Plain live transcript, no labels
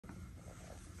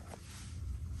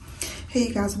Hey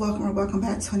you guys, welcome or welcome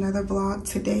back to another vlog.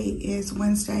 Today is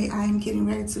Wednesday. I am getting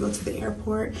ready to go to the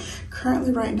airport.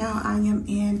 Currently right now I am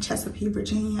in Chesapeake,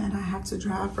 Virginia, and I have to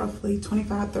drive roughly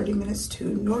 25-30 minutes to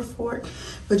Norfolk,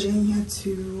 Virginia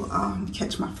to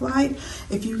catch my flight.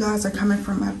 If you guys are coming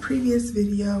from my previous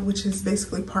video, which is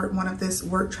basically part one of this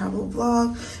work travel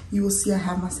vlog, you will see I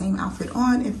have my same outfit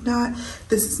on. If not,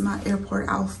 this is my airport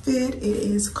outfit. It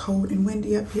is cold and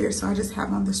windy up here, so I just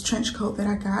have on this trench coat that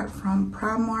I got from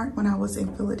Primark when I was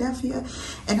in Philadelphia,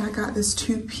 and I got this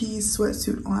two-piece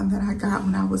sweatsuit on that I got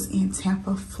when I was in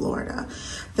Tampa, Florida.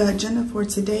 The agenda for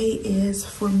today is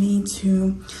for me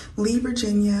to leave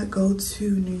Virginia, go to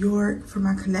New York for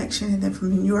my connection, and then from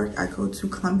New York I go to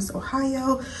Columbus,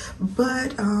 Ohio.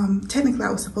 But technically I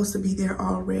was supposed to be there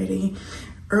already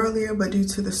earlier, but due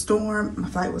to the storm my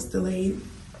flight was delayed.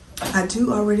 I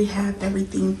do already have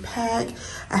everything packed.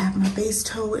 I have my base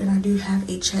tote, and I do have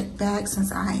a check bag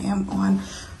since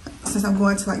I'm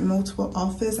going to like multiple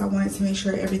offices. I wanted to make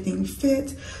sure everything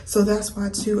fit, so that's why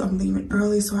too I'm leaving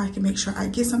early so I can make sure I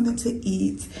get something to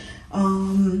eat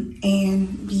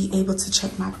and be able to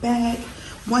check my bag.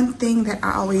 One thing that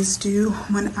I always do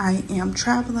when I am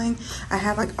traveling, I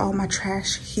have like all my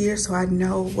trash here so I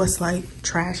know what's like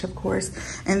trash, of course,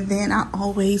 and then I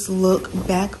always look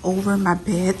back over my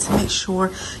bed to make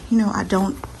sure, you know, I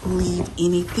don't leave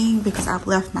anything, because I've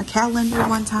left my calendar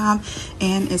one time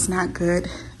and it's not good,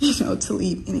 you know, to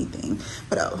leave anything.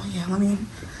 But oh yeah, let me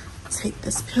take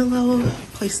this pillow,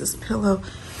 place this pillow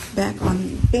back on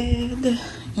the bed,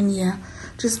 and yeah,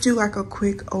 just do like a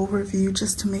quick overview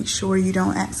just to make sure you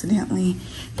don't accidentally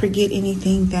forget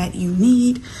anything that you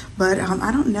need. But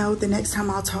I don't know, the next time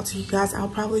I'll talk to you guys, I'll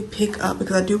probably pick up,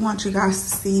 because I do want you guys to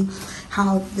see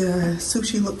how the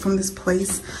sushi looked from this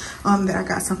place that I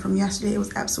got some from yesterday. It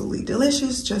was absolutely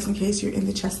delicious, just in case you're in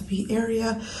the Chesapeake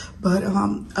area. But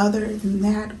other than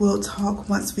that, we'll talk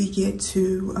once we get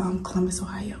to Columbus,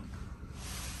 Ohio.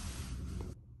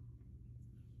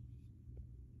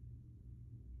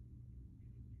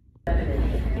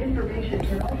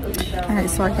 Alright,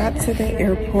 so I got to the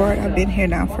airport. I've been here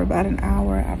now for about an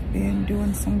hour. I've been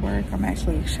doing some work. I'm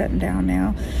actually shutting down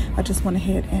now. I just went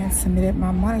ahead and submitted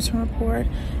my monitoring report.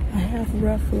 I have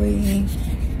roughly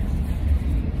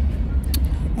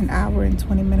an hour and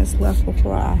 20 minutes left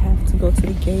before I have to go to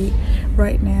the gate.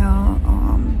 Right now,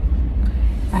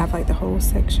 I have like the whole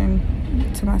section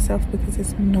to myself because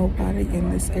there's nobody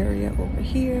in this area over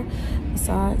here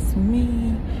besides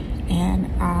me.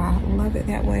 And I love it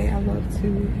that way. I love to,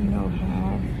 you know,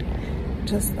 have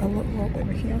just a look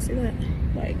over. Can y'all see that?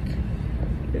 Like,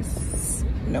 there's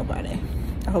nobody.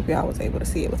 I hope y'all was able to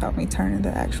see it without me turning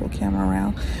the actual camera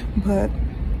around. But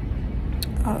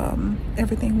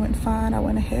everything went fine. I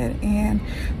went ahead and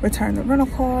returned the rental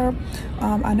car.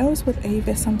 I noticed with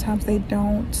Avis, sometimes they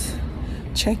don't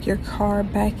check your car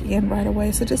back in right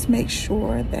away, so just make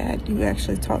sure that you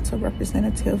actually talk to a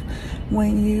representative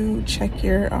when you check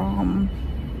your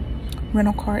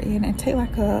rental car in, and take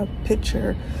like a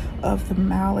picture of the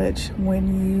mileage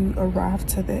when you arrive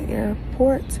to the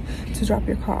airport to drop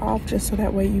your car off, just so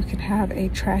that way you can have a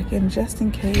track-in, just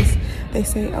in case they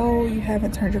say, oh, you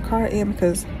haven't turned your car in,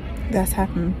 because that's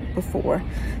happened before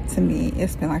to me.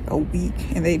 It's been like a week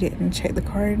and they didn't check the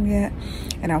car in yet,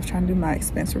 and I was trying to do my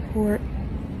expense report.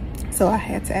 So I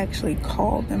had to actually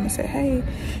call them and say, hey,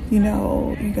 you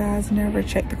know, you guys never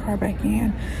checked the car back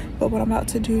in. But what I'm about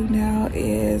to do now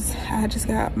is, I just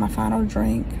got my final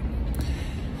drink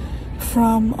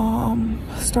from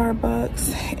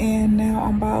Starbucks, and now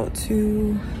I'm about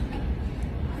to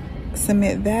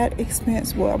submit that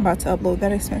expense. Well, I'm about to upload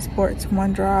that expense report to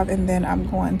OneDrive, and then I'm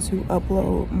going to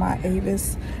upload my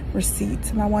Avis receipt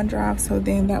to my OneDrive. So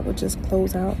then that would just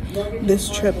close out this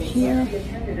trip here,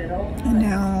 and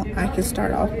now I can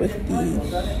start off with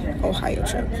the Ohio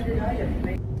trip.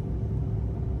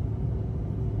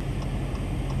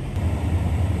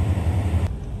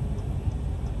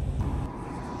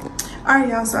 Alright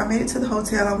y'all, so I made it to the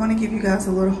hotel. I want to give you guys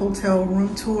a little hotel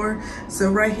room tour. So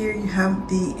right here you have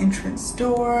the entrance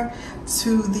door.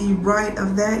 To the right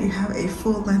of that you have a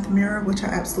full-length mirror, which I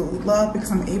absolutely love,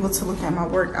 because I'm able to look at my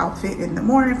work outfit in the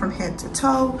morning from head to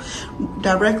toe.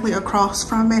 Directly across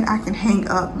from it I can hang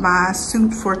up my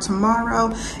suit for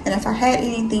tomorrow, and if I had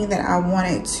anything that I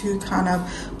wanted to kind of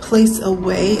place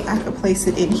away, I could place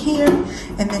it in here.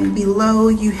 And then below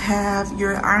you have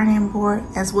your ironing board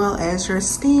as well as your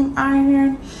steam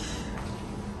iron.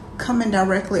 Coming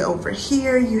directly over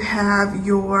here you have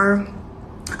your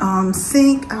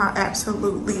sink. I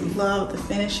absolutely love the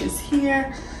finishes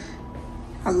here.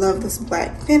 I love this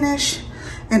black finish.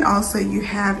 And also you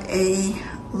have a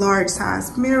large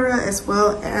size mirror, as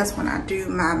well as when I do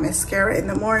my mascara in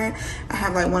the morning, I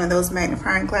have like one of those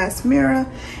magnifying glass mirror.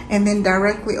 And then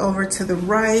directly over to the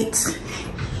right,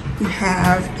 you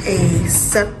have a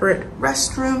separate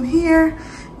restroom here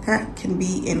that can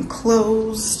be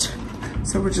enclosed.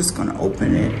 So we're just gonna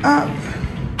open it up.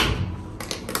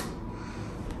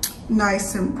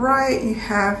 Nice and bright. You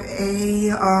have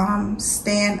a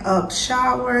stand-up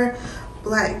shower,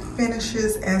 black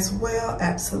finishes as well.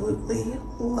 Absolutely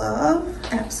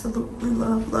love,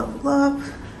 love,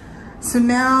 love. So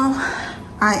now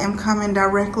I am coming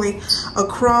directly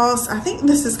across. I think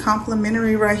this is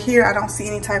complimentary right here. I don't see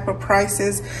any type of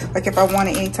prices. Like if I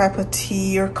wanted any type of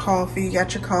tea or coffee, you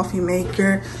got your coffee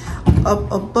maker.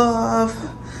 Up above,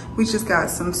 we just got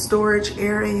some storage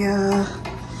area.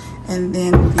 And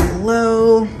then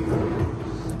below,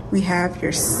 we have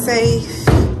your safe,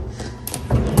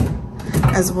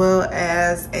 as well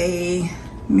as a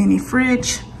mini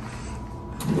fridge.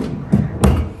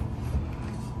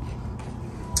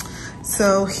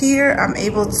 So here I'm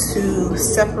able to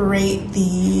separate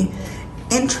the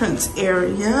entrance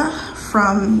area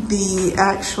from the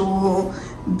actual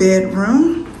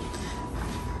bedroom.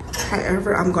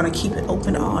 However, I'm gonna keep it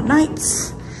open all night.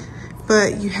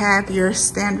 But you have your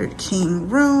standard king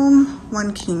room,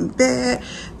 one king bed.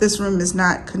 This room is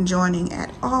not conjoining at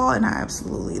all, and I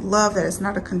absolutely love that it's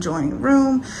not a conjoining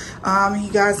room. You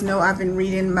guys know I've been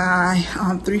reading my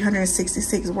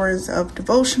 366 words of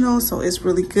devotional, so it's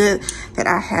really good that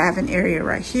I have an area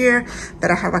right here that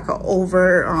I have like an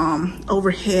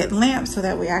overhead lamp, so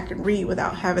that way I can read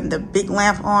without having the big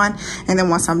lamp on. And then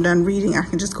once I'm done reading, I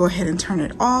can just go ahead and turn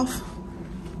it off.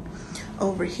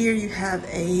 Over here you have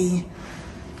a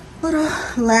little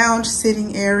lounge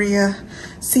seating area,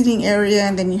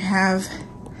 and then you have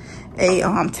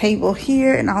a table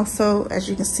here, and also, as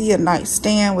you can see, a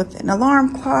nightstand with an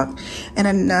alarm clock and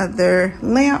another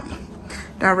lamp.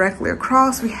 Directly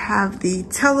across, we have the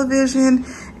television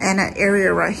and an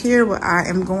area right here where I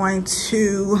am going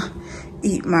to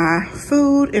eat my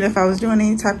food. And if I was doing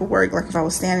any type of work, like if I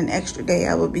was standing an extra day,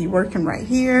 I would be working right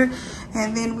here.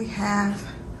 And then we have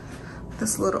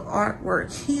this little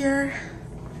artwork here.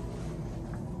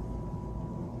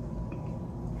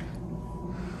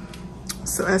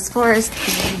 So as far as the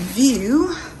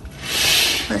view,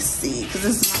 let's see, because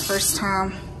this is my first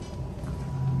time.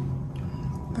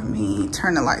 Let me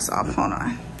turn the lights off, hold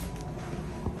on.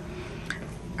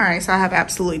 All right, so I have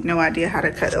absolutely no idea how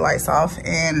to cut the lights off,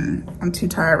 and I'm too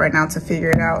tired right now to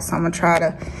figure it out. So I'm gonna try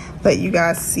to let you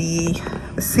guys see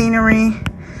the scenery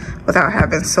without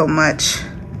having so much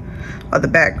of the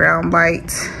background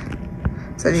light.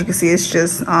 So as you can see, it's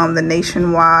just the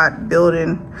Nationwide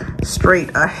building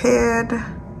straight ahead.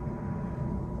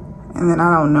 And then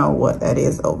I don't know what that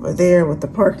is over there with the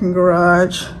parking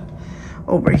garage.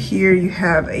 Over here you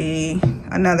have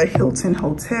another Hilton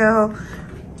hotel.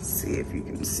 Let's see if you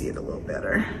can see it a little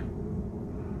better.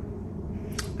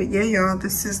 But yeah, y'all,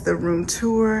 this is the room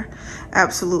tour.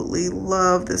 Absolutely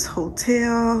love this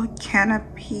hotel.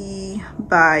 Canopy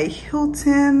by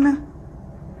Hilton.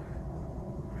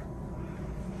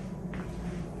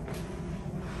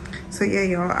 So yeah,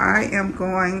 y'all, I am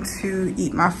going to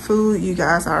eat my food. You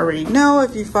guys already know,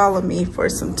 if you follow me for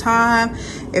some time,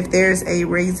 if there's a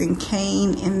Raising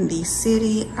Cane in the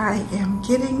city, I am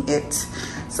getting it.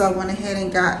 So I went ahead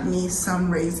and got me some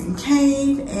Raising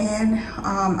Cane, and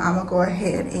I'm gonna go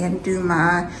ahead and do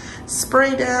my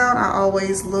spray down. I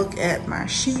always look at my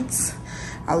sheets.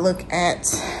 I look at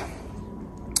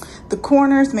the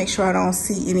corners, make sure I don't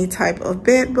see any type of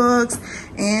bed bugs,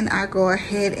 and I go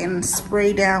ahead and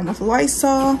spray down with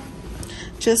Lysol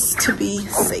just to be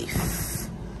safe.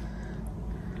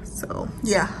 So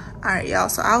yeah, all right, y'all,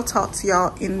 so I'll talk to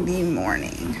y'all in the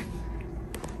morning.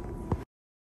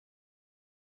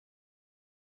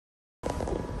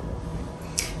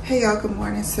 Hey y'all, good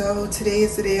morning. So today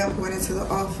is the day I'm going into the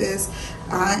office.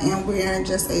 I am wearing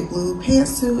just a blue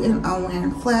pantsuit, and I'm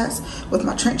wearing flats with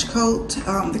my trench coat.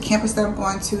 The campus that I'm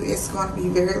going to is going to be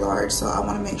very large, so I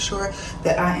want to make sure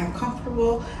that I am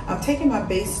comfortable. I'm taking my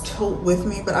base tote with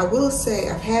me, but I will say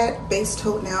I've had base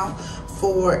tote now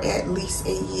for at least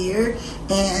a year,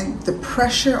 and the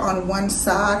pressure on one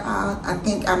side, I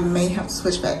think I may have to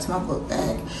switch back to my book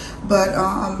bag. But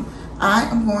I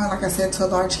am going, like I said, to a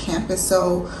large campus.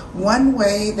 So one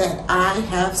way that I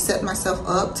have set myself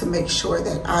up to make sure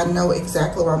that I know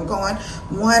exactly where I'm going,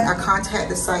 one, I contact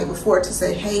the site before to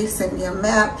say, hey, send me a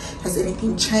map. Has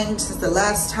anything changed since the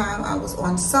last time I was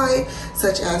on site,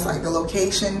 such as like the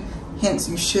location Hence,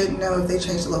 you should know if they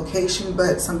change the location,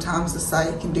 but sometimes the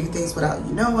site can do things without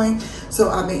you knowing. So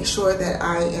I make sure that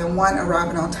I am, one,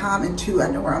 arriving on time, and two,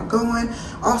 I know where I'm going.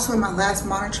 Also, in my last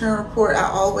monitoring report, I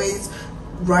always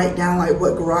write down like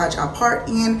what garage I park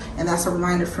in, and that's a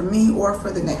reminder for me or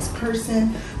for the next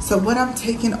person. So what I'm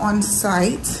taking on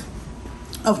site,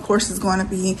 of course, is going to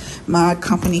be my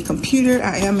company computer.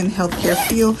 I am in the healthcare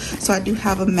field, so I do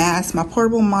have a mask, my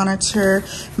portable monitor,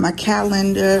 my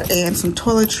calendar, and some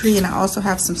toiletry, and I also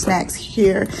have some snacks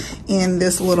here in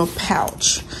this little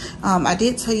pouch. I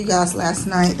did tell you guys last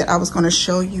night that I was going to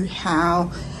show you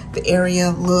how the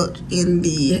area looked in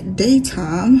the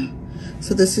daytime.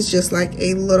 So this is just like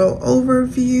a little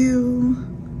overview.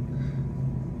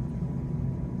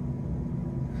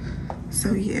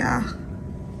 So yeah.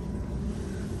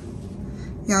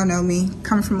 Y'all know me,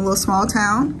 coming from a little small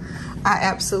town. I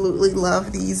absolutely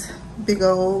love these big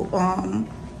old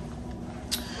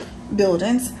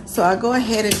buildings. So I go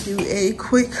ahead and do a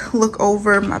quick look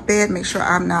over my bed, make sure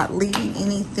I'm not leaving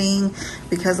anything,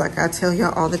 because like I tell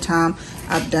y'all all the time,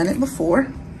 I've done it before.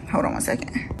 Hold on one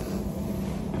second.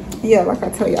 Yeah, like I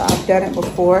tell y'all, I've done it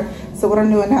before. So what I'm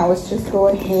doing now is just go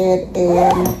ahead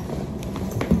and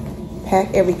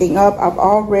pack everything up. I've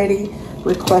already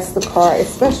requested the car,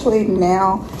 especially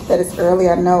now that it's early.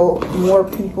 I know more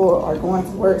people are going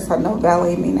to work, so I know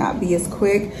valet may not be as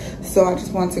quick. So I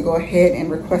just want to go ahead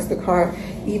and request the car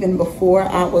even before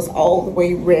I was all the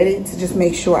way ready, to just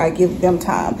make sure I give them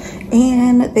time.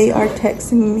 And they are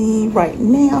texting me right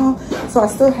now. So I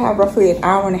still have roughly an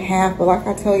hour and a half, but like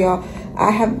I tell y'all,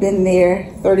 I have been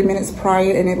there 30 minutes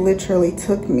prior, and it literally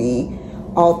took me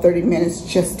all 30 minutes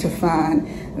just to find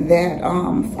that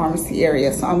pharmacy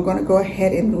area. So I'm going to go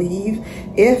ahead and leave.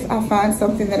 If I find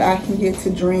something that I can get to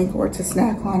drink or to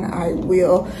snack on, I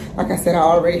will. Like I said, I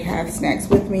already have snacks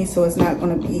with me, so it's not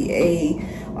going to be a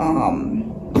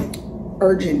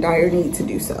urgent dire need to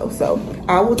do so. So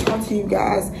I will talk to you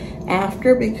guys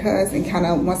after, because, and kind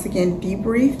of once again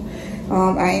debrief.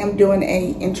 I am doing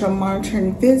a interim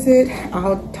monitoring visit.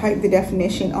 I'll type the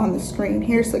definition on the screen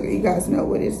here so that you guys know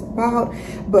what it's about.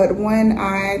 But when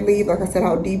I leave, like I said,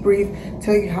 I'll debrief,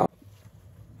 tell you how.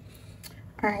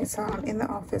 All right, so I'm in the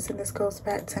office, and this goes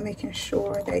back to making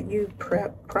sure that you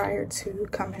prep prior to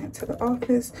coming into the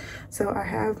office. So I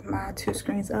have my 2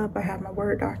 screens up. I have my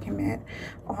Word document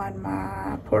on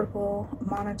my portable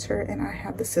monitor, and I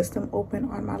have the system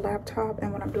open on my laptop.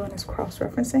 And what I'm doing is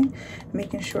cross-referencing,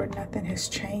 making sure nothing has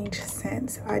changed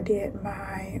since I did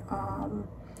my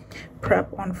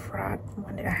prep on Friday.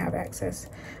 When did I have access?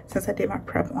 Since I did my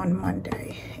prep on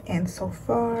Monday. And so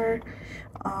far,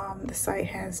 the site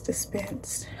has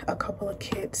dispensed a couple of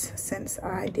kits since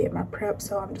I did my prep.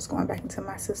 So I'm just going back into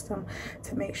my system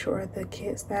to make sure the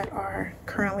kits that are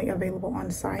currently available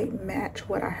on site match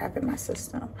what I have in my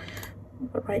system.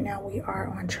 But right now we are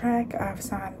on track. I've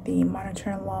signed the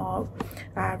monitoring log.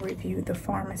 I've reviewed the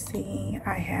pharmacy.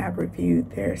 I have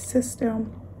reviewed their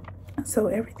system. So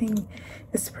everything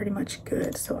is pretty much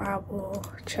good. So I will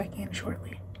check in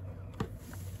shortly.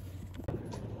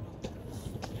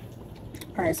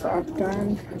 All right, so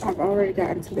I've already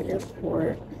gotten to the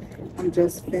airport. I'm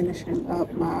just finishing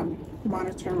up my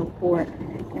monitoring report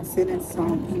and sending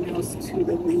some emails to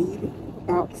the lead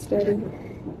about the study.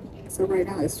 So right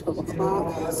now it's 12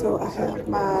 o'clock. So I have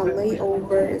my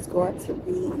layover is going to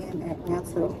be in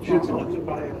Atlanta.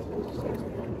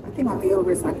 I think my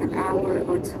layover is like an hour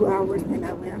or 2 hours in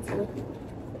Atlanta.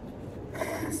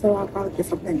 So I'll probably get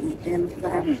something to eat in, because I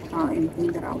haven't found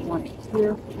anything that I wanted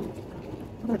here.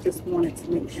 But I just wanted to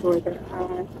make sure that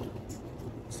I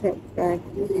check back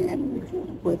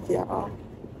in with y'all.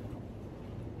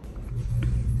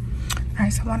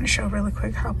 Alright, so I want to show really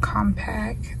quick how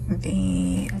compact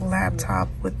the laptop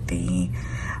with the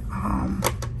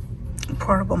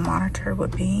portable monitor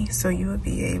would be. So you would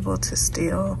be able to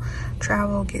still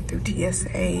travel, get through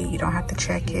TSA. You don't have to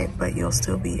check it, but you'll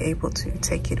still be able to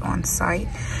take it on site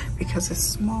because it's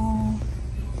small.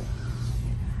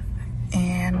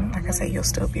 And like I said, you'll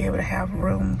still be able to have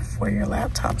room for your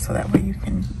laptop, so that way you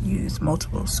can use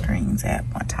multiple screens at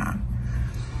one time.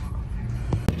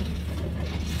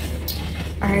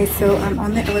 All right, so I'm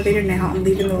on the elevator now. I'm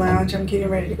leaving the lounge. I'm getting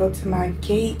ready to go to my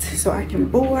gate so I can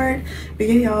board. But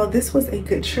yeah, y'all, this was a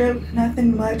good trip.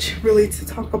 Nothing much really to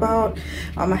talk about.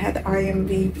 I had the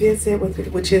IMV visit,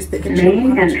 which is the interim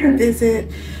monitoring visit.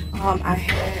 I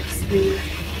had to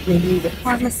review the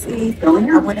pharmacy.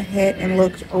 I went ahead and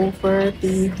looked over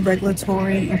the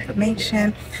regulatory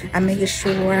information. I made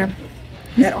sure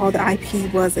that all the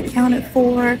IP was accounted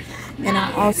for. And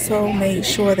I also made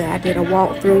sure that I did a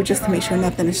walkthrough just to make sure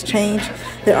nothing has changed.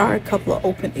 There are a couple of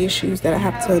open issues that I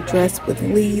have to address with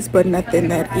leads, but nothing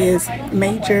that is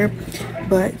major.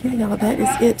 But yeah, y'all, that is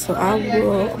it. So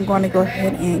I'm going to go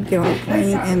ahead and get on the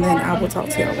plane, and then I will talk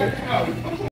to y'all later.